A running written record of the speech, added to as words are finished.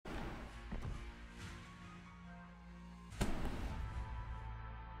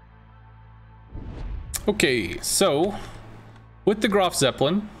Okay, so with the Graff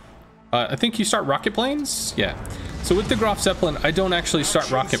Zeppelin, I think you start rocket planes? Yeah. So with the Graff Zeppelin, I don't actually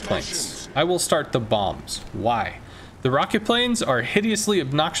start rocket planes. I will start the bombs. Why? The rocket planes are hideously,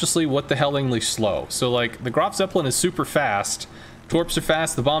 obnoxiously, what the hellingly slow. So like the Graff Zeppelin is super fast, torps are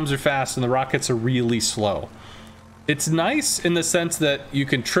fast, the bombs are fast, and the rockets are really slow. It's nice in the sense that you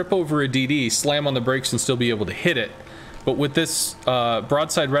can trip over a DD, slam on the brakes, and still be able to hit it. But with this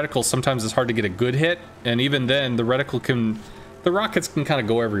broadside reticle, sometimes it's hard to get a good hit, and even then, the rockets can kind of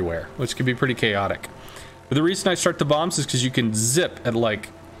go everywhere, which can be pretty chaotic. But the reason I start the bombs is because you can zip at like,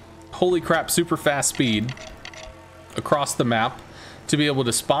 holy crap, super fast speed across the map to be able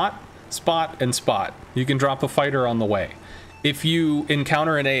to spot, and spot. You can drop a fighter on the way. If you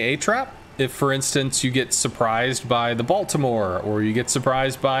encounter an AA trap, if for instance you get surprised by the Baltimore, or you get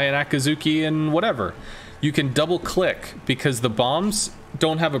surprised by an Akazuki and whatever, you can double click because the bombs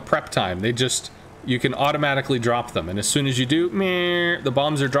don't have a prep time. You can automatically drop them. And as soon as you do, the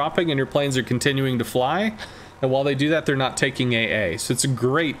bombs are dropping and your planes are continuing to fly. And while they do that, they're not taking AA. So it's a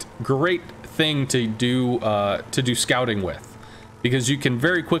great, great thing to do scouting with, because you can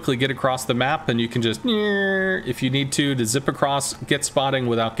very quickly get across the map and you can just, if you need to zip across, get spotting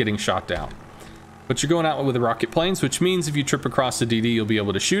without getting shot down. But you're going out with the rocket planes, which means if you trip across the DD, you'll be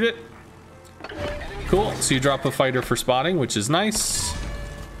able to shoot it. Cool, so you drop a fighter for spotting, which is nice.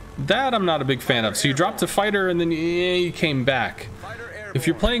 That I'm not a big fan of. So you dropped a fighter and then you came back. If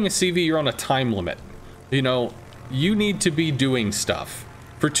you're playing a CV, you're on a time limit. You know, you need to be doing stuff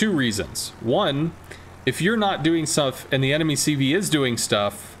for two reasons. One, if you're not doing stuff and the enemy CV is doing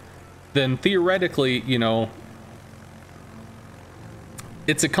stuff, then theoretically, you know,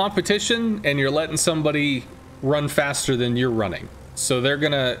 it's a competition and you're letting somebody run faster than you're running. So they're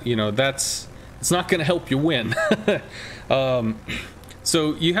gonna, you know, it's not gonna help you win.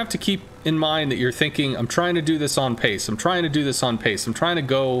 So you have to keep in mind that you're thinking, I'm trying to do this on pace. I'm trying to do this on pace. I'm trying to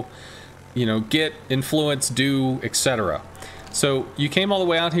go, you know, get, influence, do, etc. So you came all the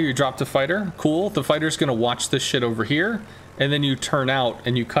way out here, you dropped a fighter. Cool, the fighter's gonna watch this shit over here, and then you turn out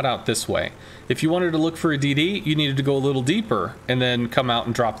and you cut out this way. If you wanted to look for a DD, you needed to go a little deeper and then come out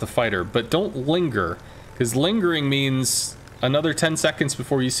and drop the fighter. But don't linger, because lingering means another 10 seconds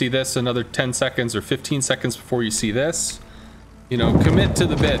before you see this, another 10 seconds or 15 seconds before you see this. You know, commit to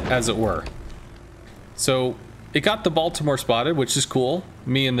the bit, as it were. So it got the Baltimore spotted, which is cool.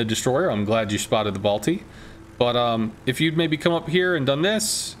 Me and the destroyer, I'm glad you spotted the Balti. But if you'd maybe come up here and done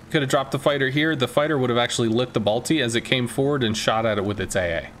this, could have dropped the fighter here, the fighter would have actually lit the Balti as it came forward and shot at it with its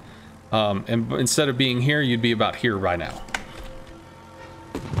AA. And instead of being here, you'd be about here right now.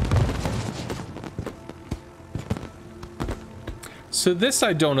 So this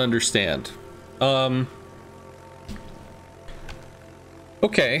I don't understand.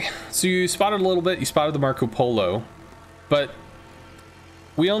 Okay, so you spotted a little bit, you spotted the Marco Polo, but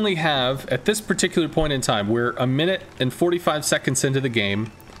we only have, at this particular point in time, we're a minute and 45 seconds into the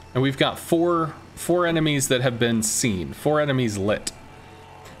game, and we've got four enemies that have been seen, 4 enemies lit.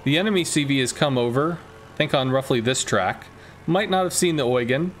 The enemy CV has come over, I think on roughly this track, might not have seen the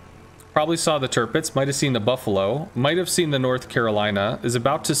Eugen, probably saw the Tirpitz, might have seen the Buffalo, might have seen the North Carolina, is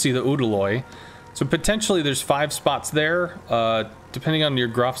about to see the Udaloy. So potentially there's 5 spots there, depending on your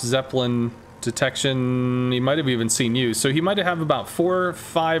Graff Zeppelin detection, he might have even seen you. So he might have about 4,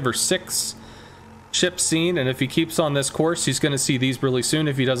 5, or 6 ships seen, and if he keeps on this course, he's going to see these really soon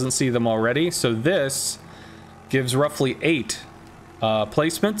if he doesn't see them already. So this gives roughly 8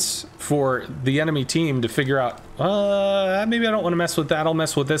 placements for the enemy team to figure out, maybe I don't want to mess with that, I'll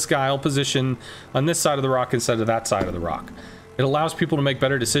mess with this guy, I'll position on this side of the rock instead of that side of the rock. It allows people to make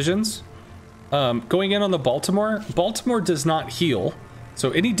better decisions. Going in on the Baltimore, Baltimore does not heal,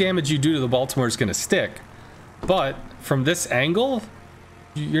 so any damage you do to the Baltimore is going to stick, but from this angle,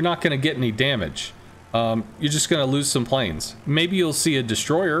 you're not going to get any damage. You're just going to lose some planes. Maybe you'll see a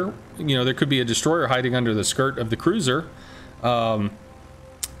destroyer, you know, there could be a destroyer hiding under the skirt of the cruiser,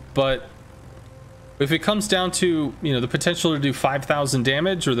 but if it comes down to, you know, the potential to do 5,000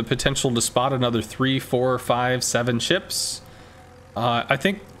 damage or the potential to spot another 3, 4, 5, 7 ships, I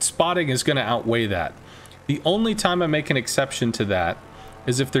think spotting is going to outweigh that. The only time I make an exception to that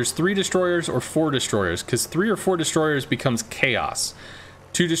is if there's 3 destroyers or 4 destroyers, because 3 or 4 destroyers becomes chaos.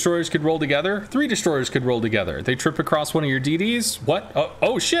 2 destroyers could roll together, 3 destroyers could roll together. They trip across one of your DDs, what?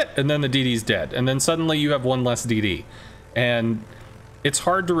 Oh shit, and then the DD's dead. And then suddenly you have 1 less DD. And it's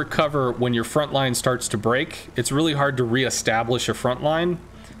hard to recover when your front line starts to break. It's really hard to reestablish a front line.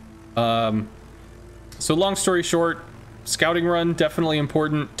 So long story short, scouting run, definitely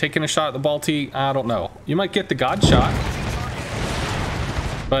important. Taking a shot at the Balti, I don't know. You might get the God shot,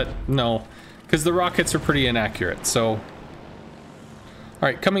 but no. because the rockets are pretty inaccurate. So, all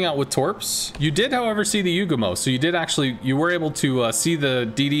right, coming out with torps. You did, however, see the Yugumo, so you were able to see the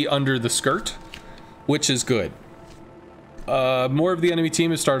DD under the skirt, which is good. More of the enemy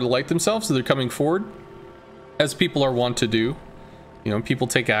team has started to light themselves, so they're coming forward, as people are wont to do. You know, people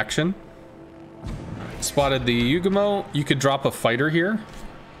take action. Spotted the Yugumo. You could drop a fighter here.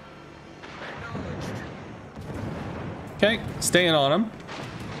 Okay, staying on him.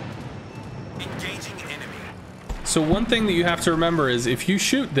 Engaging enemy. So one thing that you have to remember is if you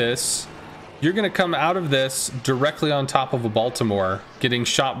shoot this, you're going to come out of this directly on top of a Baltimore, getting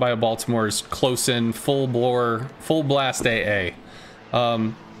shot by a Baltimore's close in, full blower, full blast AA.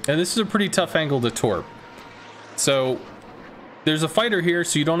 And this is a pretty tough angle to torp. So there's a fighter here,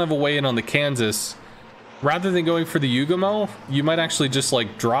 so you don't have a way in on the Kansas. Rather than going for the Yugumo, you might actually just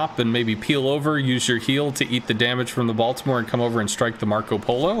like drop and maybe peel over, use your heal to eat the damage from the Baltimore and come over and strike the Marco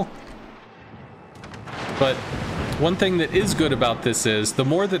Polo. But one thing that is good about this is the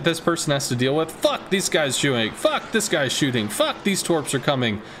more that this person has to deal with, fuck, this guy's shooting, fuck, this guy's shooting, fuck, these torps are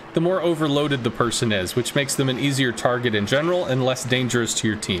coming, the more overloaded the person is, which makes them an easier target in general and less dangerous to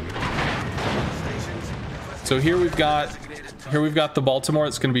your team. So here we've got the Baltimore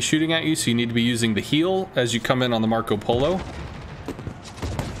that's going to be shooting at you, so you need to be using the heal as you come in on the Marco Polo.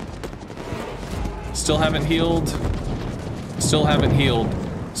 Still haven't healed. Still haven't healed.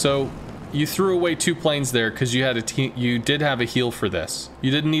 So you threw away 2 planes there because you did have a heal for this.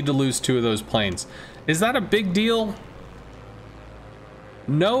 You didn't need to lose 2 of those planes. Is that a big deal?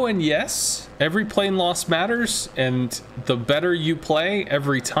 No and yes. Every plane loss matters, and the better you play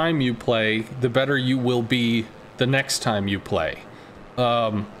every time you play, the better you will be the next time you play.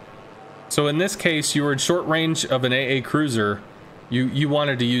 So in this case, you were in short range of an AA cruiser. You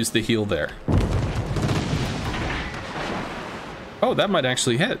wanted to use the heal there. Oh, that might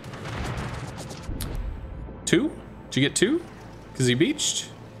actually hit. 2? Did you get 2? Because he beached?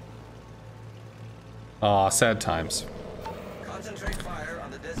 Aw, sad times. Concentrate fire on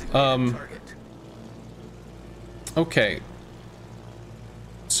the designated target. Okay.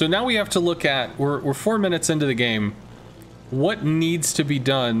 So now we have to look at, we're 4 minutes into the game, what needs to be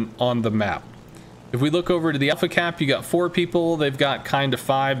done on the map. If we look over to the Alpha Cap, you got 4 people, they've got kind of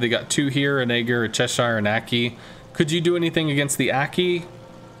 5, they got 2 here, an Aegir, a Cheshire, an Aki. Could you do anything against the Aki?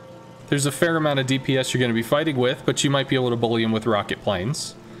 There's a fair amount of DPS you're going to be fighting with, but you might be able to bully him with rocket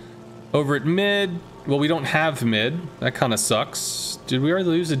planes. Over at mid, well, we don't have mid, that kind of sucks. Did we already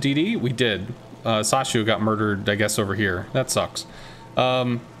lose a DD? We did. Sashio got murdered, I guess, over here. That sucks.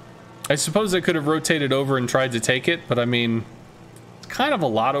 I suppose I could have rotated over and tried to take it, but I mean, it's kind of a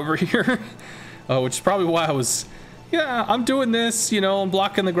lot over here, which is probably why I was, yeah, I'm doing this, you know, I'm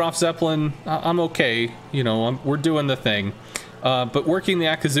blocking the Graff Zeppelin, I'm okay, you know, we're doing the thing. But working the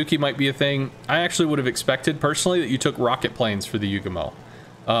Akazuki might be a thing. I actually would have expected, personally, that you took rocket planes for the Yugumo.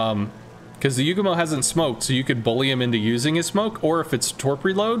 Because the Yugumo hasn't smoked, so you could bully him into using his smoke, or if it's torp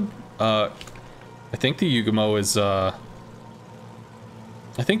reload, I think the Yugumo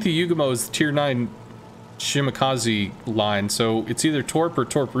is tier 9 Shimikaze line, so it's either torp or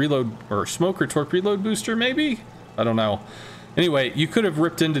torp reload, or smoke or torp reload booster, maybe? I don't know. Anyway, you could have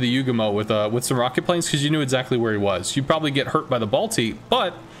ripped into the Yugumo with some rocket planes because you knew exactly where he was. You'd probably get hurt by the Balti,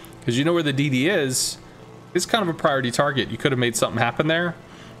 but because you know where the DD is, it's kind of a priority target. You could have made something happen there.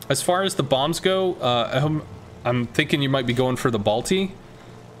 As far as the bombs go, I'm thinking you might be going for the Balti.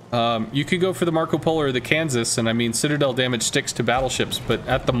 You could go for the Marco Polo or the Kansas, and I mean, Citadel damage sticks to battleships, but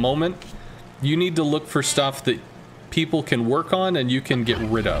at the moment, you need to look for stuff that people can work on and you can get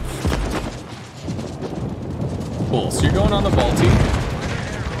rid of. Cool, so you're going on the Balti.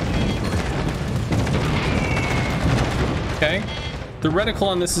 Okay, the reticle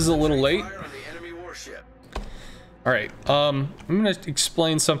on this is a little late. All right, I'm gonna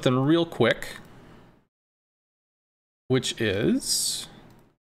explain something real quick, which is,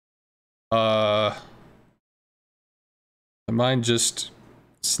 my mind just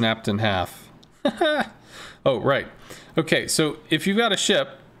snapped in half. Oh, right. Okay, so if you've got a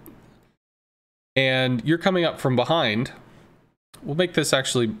ship and you're coming up from behind, we'll make this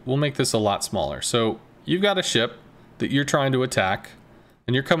a lot smaller. So you've got a ship that you're trying to attack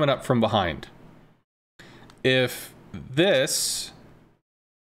and you're coming up from behind. If this,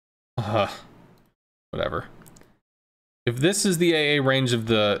 whatever. If this is the AA range of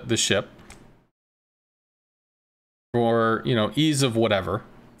the ship, or, you know, ease of whatever,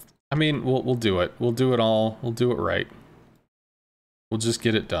 I mean, we'll do it. We'll do it all. We'll do it right. We'll just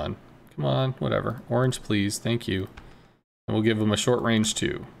get it done. Come on, whatever. Orange, please. Thank you. And we'll give them a short range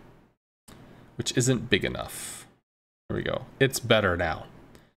too, which isn't big enough. There we go. It's better now.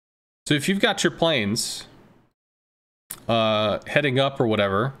 So if you've got your planes heading up or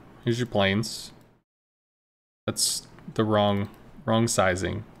whatever, here's your planes. That's the wrong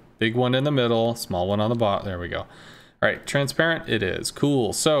sizing. Big one in the middle, small one on the bottom. There we go. All right, transparent it is.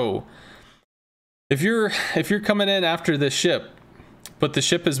 Cool. So if you're coming in after this ship, but the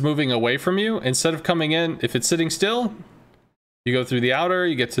ship is moving away from you, instead of coming in, if it's sitting still, you go through the outer,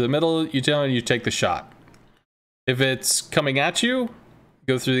 you get to the middle, you take the shot. If it's coming at you,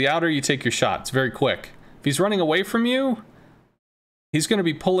 go through the outer, you take your shot. It's very quick. If he's running away from you, he's going to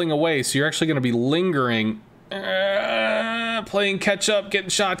be pulling away, so you're actually going to be lingering, playing catch up, getting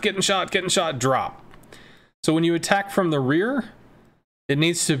shot, drop. So when you attack from the rear, it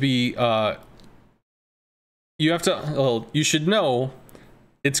needs to be, you should know,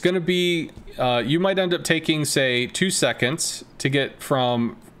 it's going to be, you might end up taking, say, 2 seconds to get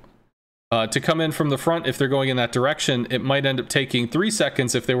from, to come in from the front if they're going in that direction. It might end up taking 3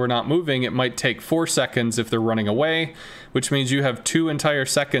 seconds if they were not moving. It might take 4 seconds if they're running away, which means you have 2 entire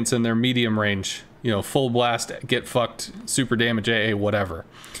seconds in their medium range, you know, full blast, get fucked, super damage, AA, whatever.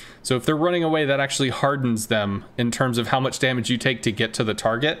 So if they're running away, that actually hardens them in terms of how much damage you take to get to the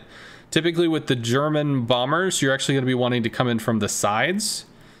target. Typically with the German bombers, you're actually going to be wanting to come in from the sides.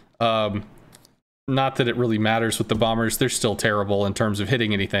 Not that it really matters with the bombers, they're still terrible in terms of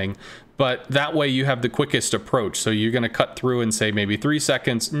hitting anything, but that way you have the quickest approach. So you're going to cut through and say maybe 3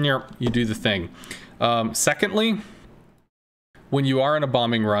 seconds, you do the thing. Secondly, when you are in a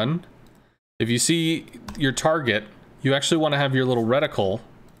bombing run, if you see your target, you actually want to have your little reticle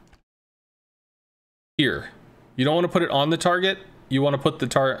here. You don't want to put it on the target. You want to put the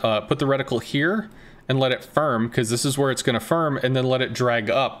reticle here and let it firm, because this is where it's going to firm, and then let it drag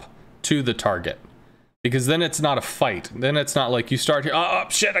up to the target, because then it's not a fight. Then it's not like you start here, oh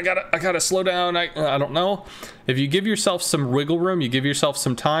shit, I gotta slow down, I don't know. If you give yourself some wiggle room, you give yourself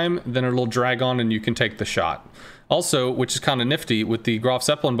some time, then it'll drag on and you can take the shot. Also, which is kind of nifty, with the Graff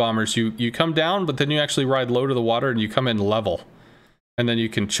Zeppelin bombers, you come down, but then you actually ride low to the water and you come in level, and then you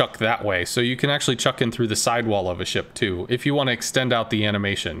can chuck that way. So you can actually chuck in through the sidewall of a ship too, if you want to extend out the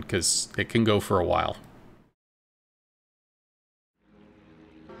animation, because it can go for a while.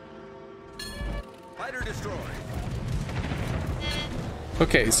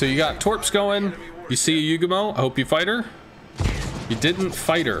 Okay, so you got torps going. You see a Yugumo. I hope you fight her. You didn't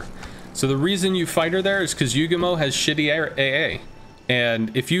fight her. So the reason you fight her there is because Yugumo has shitty AA.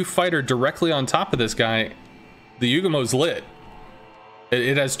 And if you fight her directly on top of this guy, the Yugumo's lit.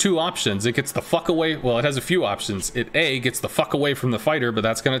 It has 2 options. It gets the fuck away. Well, it has a few options. It A, gets the fuck away from the fighter, but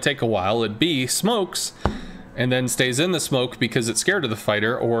that's going to take a while. It B, smokes, and then stays in the smoke because it's scared of the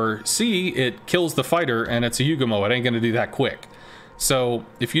fighter. Or C, it kills the fighter and it's a Yugumo. It ain't going to do that quick. So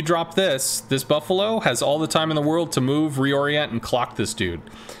if you drop this buffalo has all the time in the world to move, reorient, and clock this dude.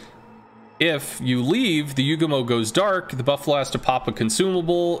 If you leave, the Yugumo goes dark, the buffalo has to pop a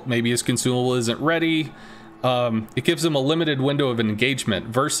consumable, maybe his consumable isn't ready. It gives him a limited window of engagement,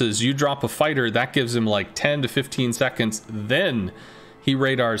 versus you drop a fighter, that gives him like 10 to 15 seconds, then he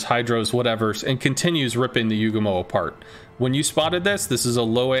radars, hydros, whatever, and continues ripping the Yugumo apart. When you spotted this is a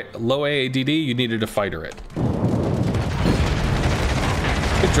low AADD, you needed to fighter it.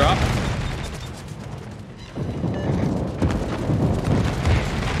 Good drop.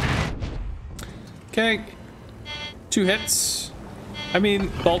 Okay, 2 hits. I mean,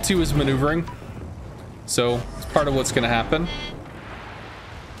 Balti was maneuvering, so it's part of what's going to happen.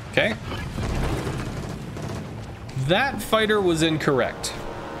 Okay. That fighter was incorrect.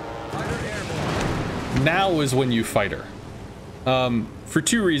 Now is when you fight her. For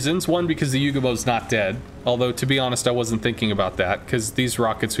 2 reasons. One, because the Yugumo's not dead. Although, to be honest, I wasn't thinking about that, because these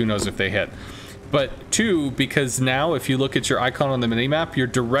rockets, who knows if they hit. But 2, because now, if you look at your icon on the minimap, you're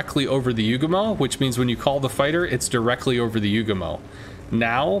directly over the Yugumo, which means when you call the fighter, it's directly over the Yugumo.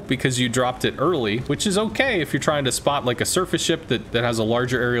 Now, because you dropped it early, which is okay if you're trying to spot like a surface ship that has a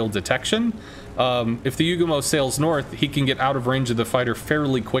larger aerial detection, if the Yugumo sails north, he can get out of range of the fighter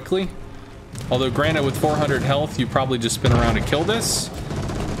fairly quickly. Although, granted, with 400 health, you probably just spin around and kill this.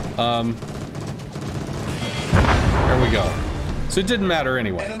 There we go. So it didn't matter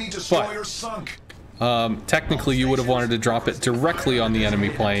anyway. Enemy destroyer sunk. Technically, you would have wanted to drop it directly on the enemy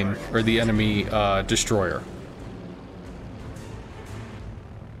plane, or the enemy destroyer.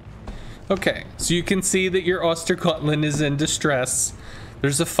 Okay, so you can see that your Ostergotland is in distress.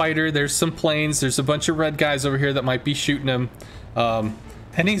 There's a fighter, there's some planes, there's a bunch of red guys over here that might be shooting him.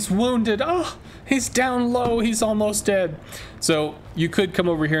 And he's wounded. Oh, he's down low, he's almost dead. So you could come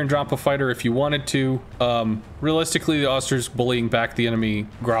over here and drop a fighter if you wanted to. Realistically, the Oster's bullying back the enemy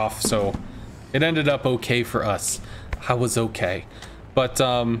Graff, so it ended up okay for us. I was okay. But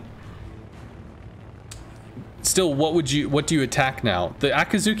still, what do you attack now? The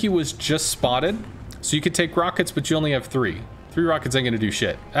Akazuki was just spotted, so you could take rockets, but you only have 3. 3 rockets ain't gonna do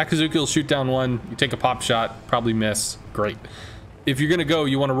shit. Akazuki will shoot down 1, you take a pop shot, probably miss, great. If you're gonna go,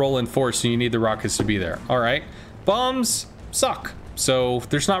 you wanna roll in force, so you need the rockets to be there. All right, bombs suck. So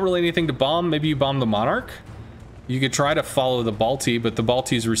there's not really anything to bomb. Maybe you bomb the Monarch. You could try to follow the Balti, but the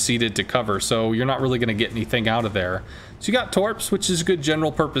Balti's receded to cover, so you're not really gonna get anything out of there. So you got Torps, which is a good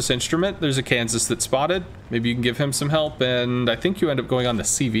general purpose instrument. There's a Kansas that's spotted. Maybe you can give him some help, and I think you end up going on the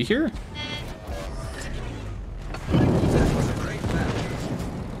CV here.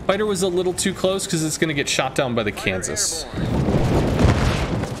 Fighter was a little too close because it's gonna get shot down by the Kansas.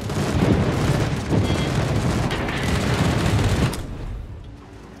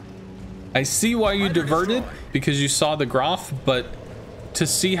 I see why you diverted, because you saw the Graff, but to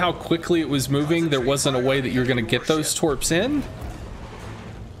see how quickly it was moving, there wasn't a way that you're going to get those torps in.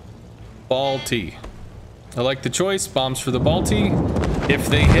 Balti. I like the choice. Bombs for the Balti. If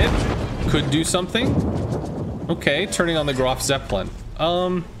they hit, could do something. Okay, turning on the Graff Zeppelin.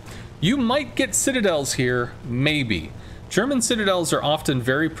 You might get citadels here, maybe. German citadels are often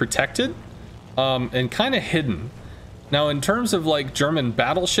very protected, and kind of hidden. Now, in terms of like German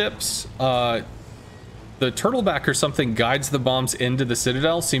battleships, the Turtleback or something guides the bombs into the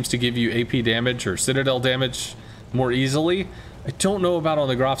Citadel, seems to give you AP damage or Citadel damage more easily. I don't know about on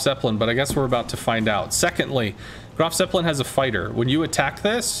the Graff Zeppelin, but I guess we're about to find out. Secondly, Graff Zeppelin has a fighter. When you attack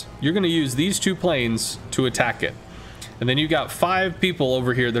this, you're going to use these 2 planes to attack it. And then you got 5 people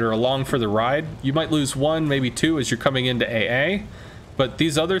over here that are along for the ride. You might lose 1, maybe 2 as you're coming into AA. But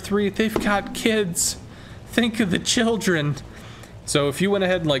these other 3, they've got kids. Think of the children. So if you went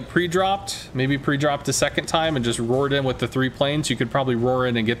ahead and like pre-dropped, maybe pre-dropped a second time and just roared in with the 3 planes, you could probably roar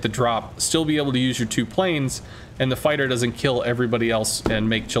in and get the drop, still be able to use your 2 planes, and the fighter doesn't kill everybody else and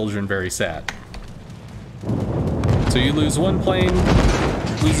make children very sad. So you lose 1 plane,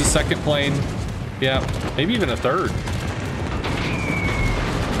 lose a 2nd plane, yeah, maybe even a 3rd.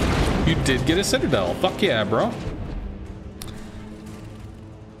 You did get a Citadel. Fuck yeah, bro.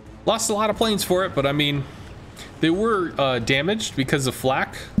 Lost a lot of planes for it, but I mean, they were damaged because of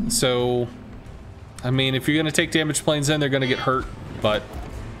flak, so I mean, if you're gonna take damaged planes in, they're gonna get hurt, but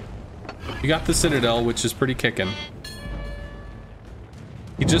you got the Citadel, which is pretty kicking.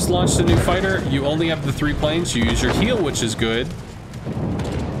 You just launched a new fighter. You only have the 3 planes. You use your heal, which is good.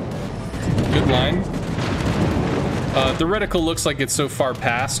 Good line. The reticle looks like it's so far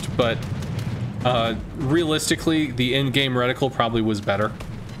past, but realistically, the in-game reticle probably was better.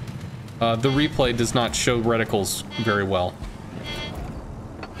 The replay does not show reticles very well.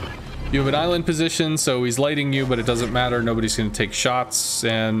 You have an island position, so he's lighting you, but it doesn't matter. Nobody's going to take shots,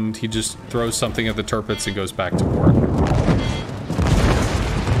 and he just throws something at the turrets and goes back to war.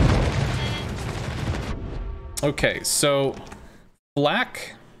 Okay, so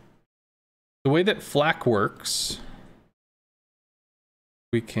flak. The way that flak works,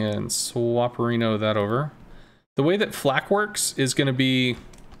 we can swapperino that over. The way that flak works is going to be,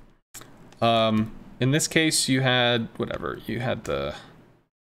 in this case, you had whatever. You had the,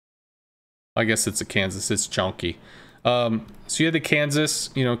 I guess it's a Kansas. It's chunky. So you had the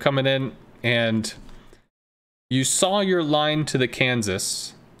Kansas, you know, coming in, and you saw your line to the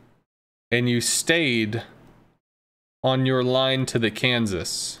Kansas, and you stayed on your line to the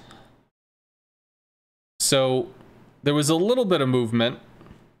Kansas. So there was a little bit of movement,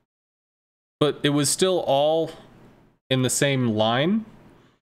 but it was still all in the same line,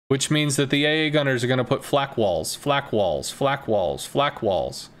 which means that the AA gunners are going to put flak walls, flak walls, flak walls, flak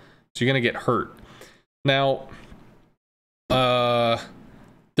walls. So you're going to get hurt. Now,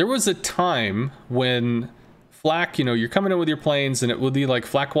 there was a time when flak, you know, you're coming in with your planes and it would be like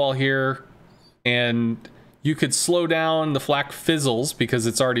flak wall here, and you could slow down, the flak fizzles because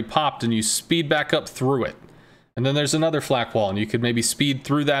it's already popped, and you speed back up through it. And then there's another flak wall, and you could maybe speed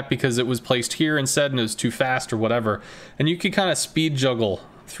through that because it was placed here instead and it was too fast or whatever. And you could kind of speed juggle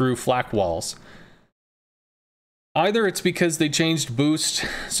through flak walls. Either it's because they changed boost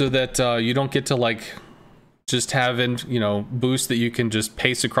so that you don't get to like just having, you know, boost that you can just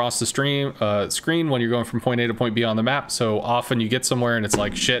pace across the screen when you're going from point A to point B on the map. So often you get somewhere and it's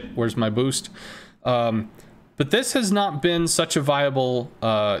like, shit, where's my boost? But this has not been such a viable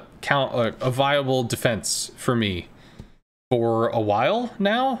viable defense for me for a while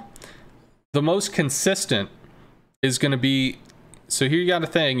now. The most consistent is going to be, so here you got a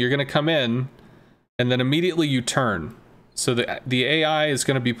thing, you're going to come in and then immediately you turn. So the AI is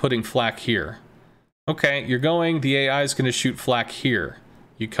going to be putting flak here. Okay, you're going, the AI is going to shoot flak here.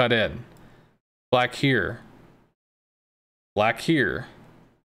 You cut in. Flak here. Flak here.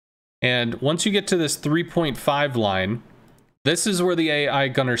 And once you get to this 3.5 line, this is where the AI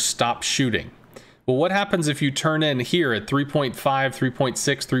gunners stop shooting. Well, what happens if you turn in here at 3.5, 3.6,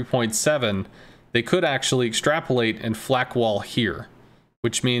 3.7? They could actually extrapolate and flak wall here,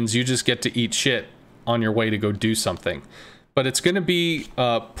 which means you just get to eat shit on your way to go do something. But it's going to be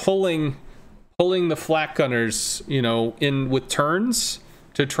pulling the flak gunners, you know, in with turns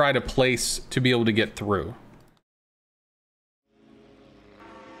to try to place to be able to get through.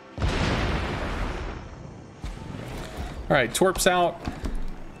 All right, Torp's out.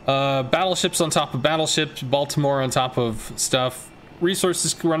 Battleships on top of battleships, Baltimore on top of stuff.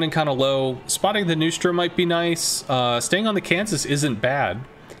 Resources running kind of low. Spotting the Nustra might be nice. Staying on the Kansas isn't bad.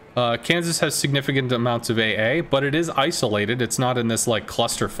 Kansas has significant amounts of AA, but it is isolated. It's not in this like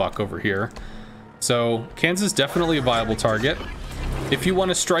clusterfuck over here. So Kansas definitely a viable target. If you want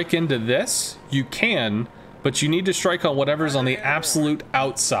to strike into this, you can, but you need to strike on whatever's on the absolute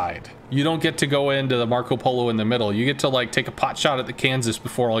outside. You don't get to go into the Marco Polo in the middle. You get to like take a pot shot at the Kansas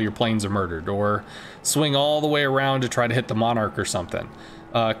before all your planes are murdered, or swing all the way around to try to hit the Monarch or something.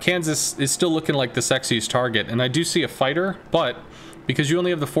 Kansas is still looking like the sexiest target, and I do see a fighter, but because you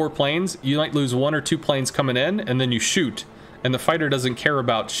only have the 4 planes, you might lose 1 or 2 planes coming in, and then you shoot, and the fighter doesn't care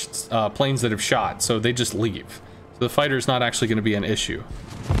about planes that have shot, so they just leave. So the fighter's not actually going to be an issue.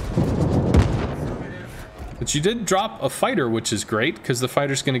 But you did drop a fighter, which is great, because the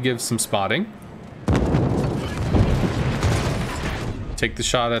fighter's going to give some spotting. Take the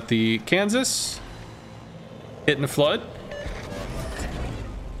shot at the Kansas. Hitting the flood.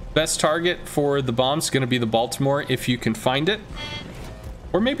 Best target for the bomb's going to be the Baltimore, if you can find it.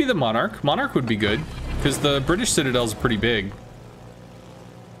 Or maybe the Monarch. Monarch would be good, because the British Citadel is pretty big.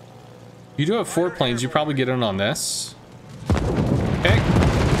 You do have 4 planes, you probably get in on this. Okay.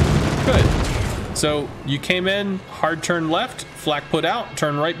 Good. So you came in, hard turn left, flak put out,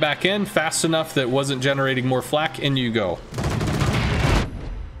 turn right back in, fast enough that wasn't generating more flak, in you go.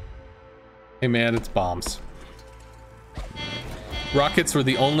 Hey man, it's bombs. Rockets were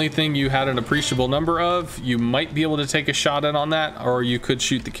the only thing you had an appreciable number of. You might be able to take a shot in on that, or you could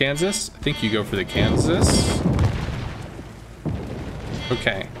shoot the Kansas. I think you go for the Kansas.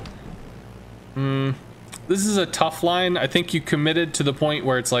 Okay. This is a tough line. I think you committed to the point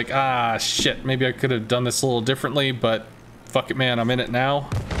where it's like, ah, shit, maybe I could have done this a little differently, but fuck it, man, I'm in it now.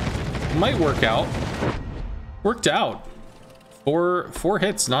 It might work out. Worked out. Four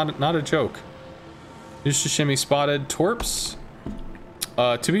hits, not a joke. Just a shimmy spotted. Torps.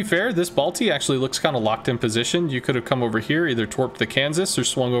 To be fair, this Balti actually looks kind of locked in position. You could have come over here, either torped the Kansas or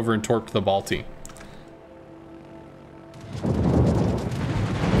swung over and torped the Balti.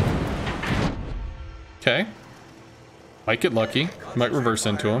 Okay. Might get lucky. Might reverse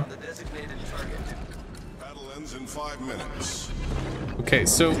into him. Battle ends in 5 minutes. Okay,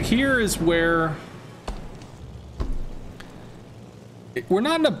 so here is where we're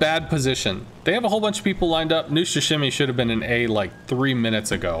not in a bad position. They have a whole bunch of people lined up. New Shishimi should have been an A like 3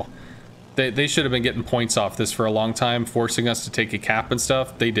 minutes ago. They should have been getting points off this for a long time, forcing us to take a cap and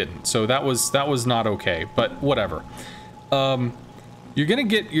stuff. They didn't. So that was not okay, but whatever. You're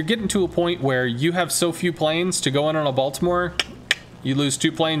getting to a point where you have so few planes to go in on a Baltimore. You lose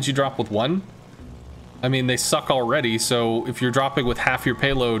 2 planes, you drop with 1. I mean, they suck already, so if you're dropping with half your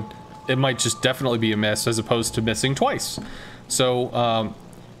payload, it might just definitely be a miss as opposed to missing twice. So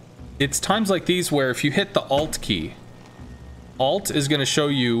it's times like these where if you hit the Alt key, Alt is going to show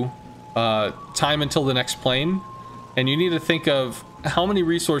you time until the next plane, and you need to think of how many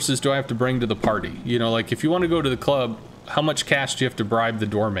resources do I have to bring to the party. You know, like if you want to go to the club, how much cash do you have to bribe the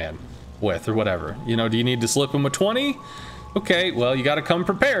doorman with, or whatever? You know, do you need to slip him a 20? Okay, well, you got to come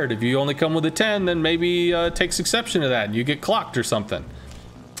prepared. If you only come with a 10, then maybe takes exception to that and you get clocked or something.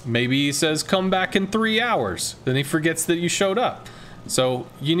 Maybe he says come back in 3 hours, then he forgets that you showed up. So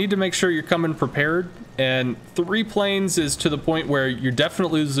you need to make sure you're coming prepared, and 3 planes is to the point where you're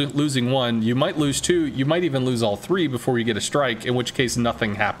definitely losing 1. You might lose 2, you might even lose all 3 before you get a strike, in which case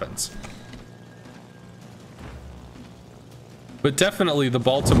nothing happens. But definitely the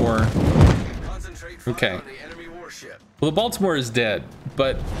Baltimore. Okay. Well, the Baltimore is dead,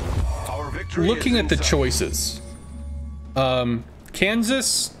 but looking at the choices,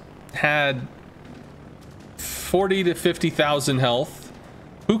 Kansas had 40 to 50,000 health.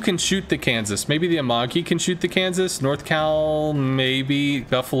 Who can shoot the Kansas? Maybe the Amagi can shoot the Kansas. North Cal, maybe.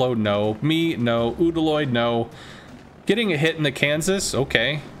 Buffalo, no. Me, no. Udaloid, no. Getting a hit in the Kansas,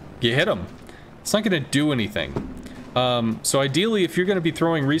 okay. You hit them. It's not going to do anything. So ideally, if you're going to be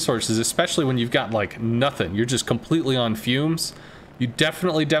throwing resources, especially when you've got like nothing, you're just completely on fumes, you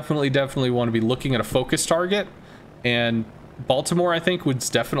definitely want to be looking at a focus target and Baltimore, I think, was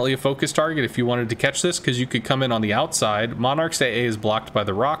definitely a focus target if you wanted to catch this, because you could come in on the outside. Monarch's AA is blocked by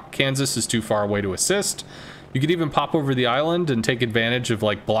the rock. Kansas is too far away to assist. You could even pop over the island and take advantage of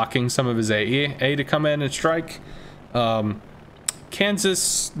like blocking some of his AA to come in and strike.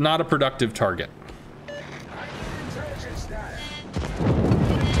 Kansas, not a productive target.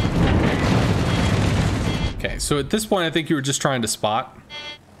 Okay, so at this point, I think you were just trying to spot.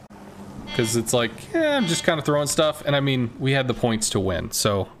 Because it's like, yeah, I'm just kind of throwing stuff. And I mean, we had the points to win,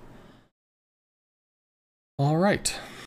 so. All right.